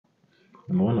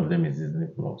Number one of them is Disney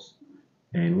Plus.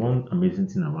 And one amazing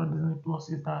thing about Disney Plus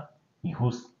is that it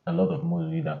hosts a lot of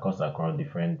movies that cuts across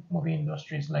different movie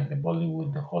industries like the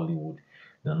Bollywood, the Hollywood,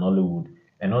 the Nollywood,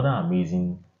 and other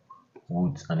amazing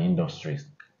woods and industries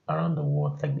around the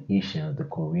world, like the Asians, the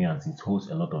Koreans. It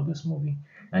hosts a lot of this movie.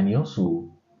 And it also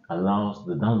allows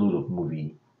the download of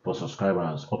movie for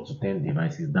subscribers up to 10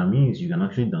 devices. That means you can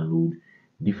actually download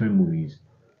different movies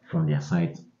from their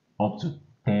site up to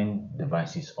 10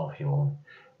 devices of your own.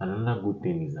 Another good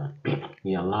thing is that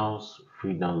it allows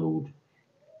free download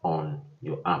on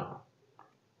your app.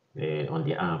 On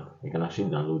the app, you can actually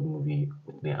download movie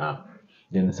with the app.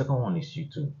 Then the second one is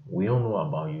YouTube. We all know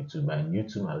about YouTube, and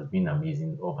YouTube has been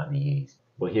amazing over the years.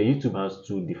 But here, YouTube has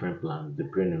two different plans: the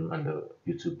Premium and the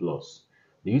YouTube Plus.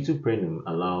 The YouTube Premium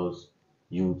allows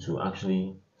you to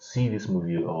actually see this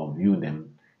movie or view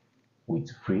them with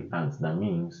free ads. That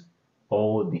means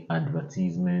all the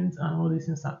advertisements and all these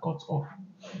things are cut off.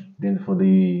 Then for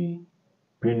the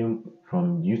premium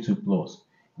from YouTube Plus,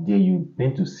 there you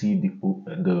tend to see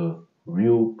the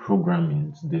real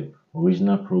programming, the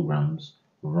original programs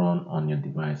run on your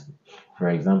device. For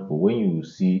example, when you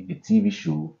see a TV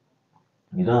show,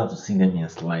 you don't have to see them in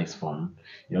slice form.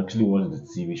 You actually watch the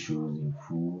TV shows in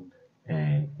full,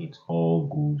 and it all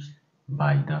goes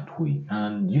by that way.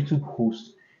 And YouTube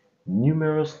hosts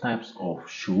numerous types of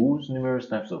shows, numerous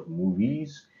types of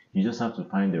movies. You just have to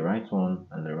find the right one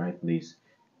and the right place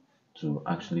to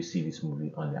actually see this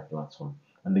movie on their platform.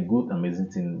 And the good,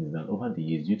 amazing thing is that over the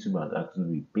years, YouTube has actually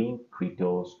been paying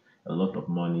creators a lot of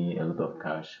money, a lot of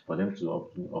cash for them to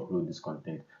upload this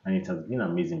content. And it has been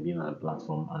amazing being on a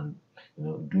platform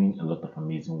and doing a lot of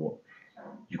amazing work.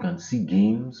 You can see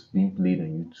games being played on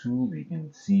YouTube. You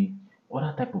can see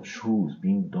other type of shows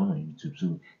being done on YouTube.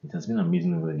 So it has been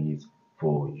amazing over the years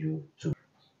for YouTube.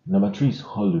 Number three is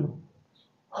Hulu.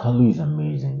 Hulu is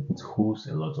amazing. It hosts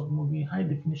a lot of movie, high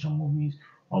definition movies,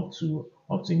 up to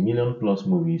a million plus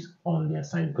movies on their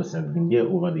site because I've been there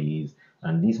over the years.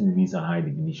 And these movies are high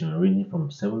definition, ranging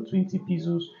from 720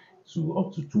 pesos to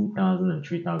up to 2,000 and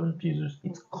 3,000 pesos.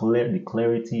 It's clear. The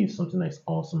clarity is something that's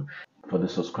awesome. For the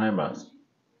subscribers,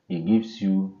 it gives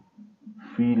you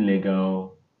free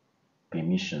legal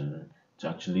permission to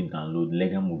actually download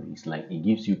legal movies. Like it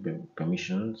gives you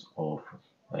permissions of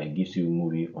it gives you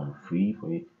movie on free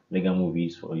for you, legal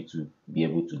movies for you to be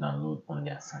able to download on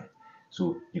their site.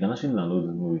 So you can actually download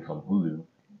the movie from Hulu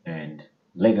and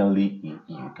legally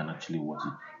you can actually watch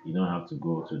it. You don't have to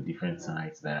go to different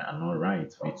sites that are not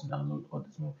right for you to download all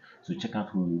this movie. So check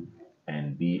out Hulu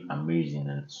and be amazing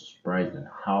and surprised at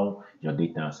how your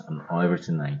data and how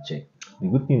everything I check. The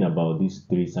good thing about these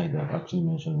three sites that I've actually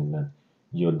mentioned is that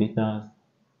your data,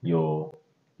 your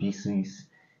PCs,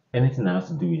 anything that has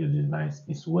to do with your device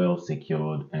is well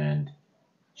secured and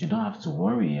you don't have to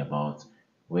worry about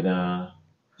whether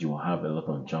you have a lot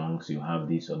of junks, you have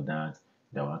this or that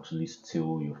that will actually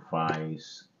steal your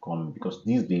files. Come because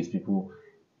these days people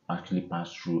actually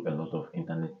pass through a lot of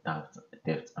internet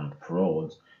theft and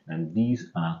frauds, and these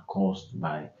are caused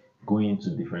by going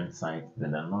to different sites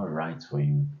that are not right for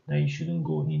you, that you shouldn't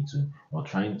go into, or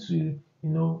trying to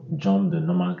jump the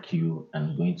normal queue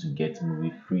and going to get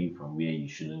movie free from where you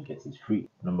shouldn't get it free.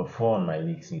 Number four on my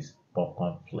list is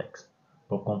Popcorn Flex.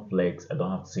 Popcorn Flex, I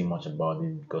don't have to say much about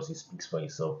it because it speaks for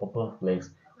itself. Popcorn Flex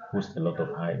hosts a lot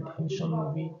of high definition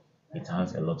movie. It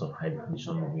has a lot of high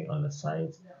definition movie on the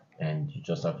site, and you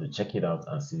just have to check it out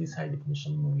and see these high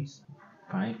definition movies.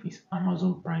 Five is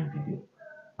Amazon Prime Video.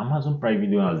 Amazon Prime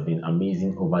Video has been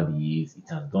amazing over the years.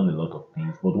 It has done a lot of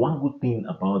things, but one good thing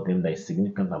about them that is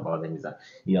significant about them is that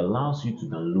it allows you to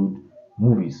download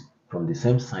movies from the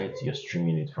same site you're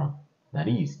streaming it from. That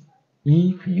is,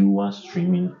 if you are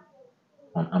streaming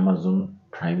on Amazon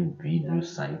Prime Video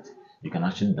site, you can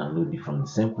actually download it from the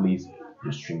same place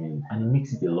you're streaming, and it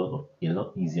makes it a lot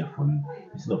easier for you.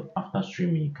 Instead of after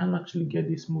streaming, you can actually get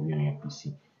this movie on your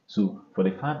PC. So for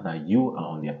the fact that you are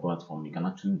on their platform, you can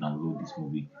actually download this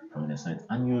movie from their site,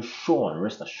 and you're sure and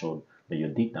rest assured that your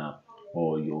data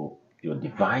or your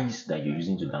device that you're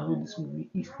using to download this movie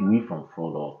is away from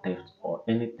fraud or theft or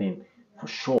anything for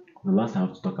sure. The last I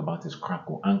have to talk about is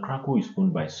Crackle, and Crackle is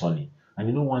owned by Sony. And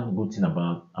you know one good thing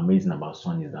about amazing about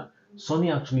Sony is that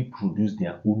Sony actually produce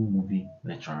their own movie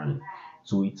naturally.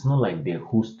 So it's not like they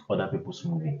host other people's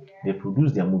movie. They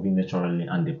produce their movie naturally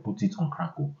and they put it on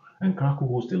Crackle. And Crackle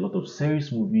hosts a lot of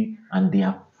series movie and they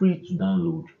are free to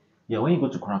download. Yeah, when you go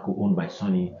to Crackle owned by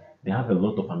Sony, they have a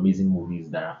lot of amazing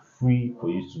movies that are free for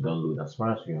you to download. As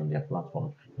far as you're on their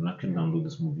platform, you can actually download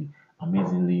this movie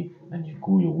amazingly and you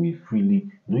go your way freely,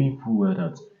 knowing full well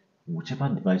that whichever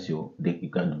device you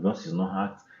got device is not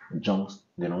hacked, junks,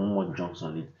 they don't want junks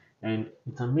on it. And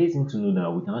it's amazing to know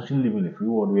that we can actually live in a free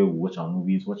world where we watch our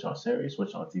movies, watch our series,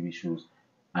 watch our TV shows,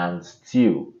 and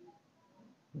still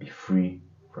be free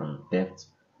from debt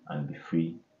and be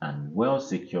free and well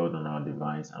secured on our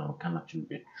device, and we can actually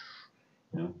be,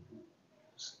 you know,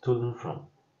 stolen from.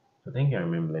 So thank you, I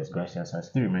remember. Let's gracias. I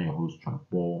still remain your host, John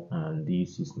Paul, and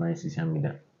this is Nice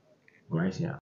Media. Gracias.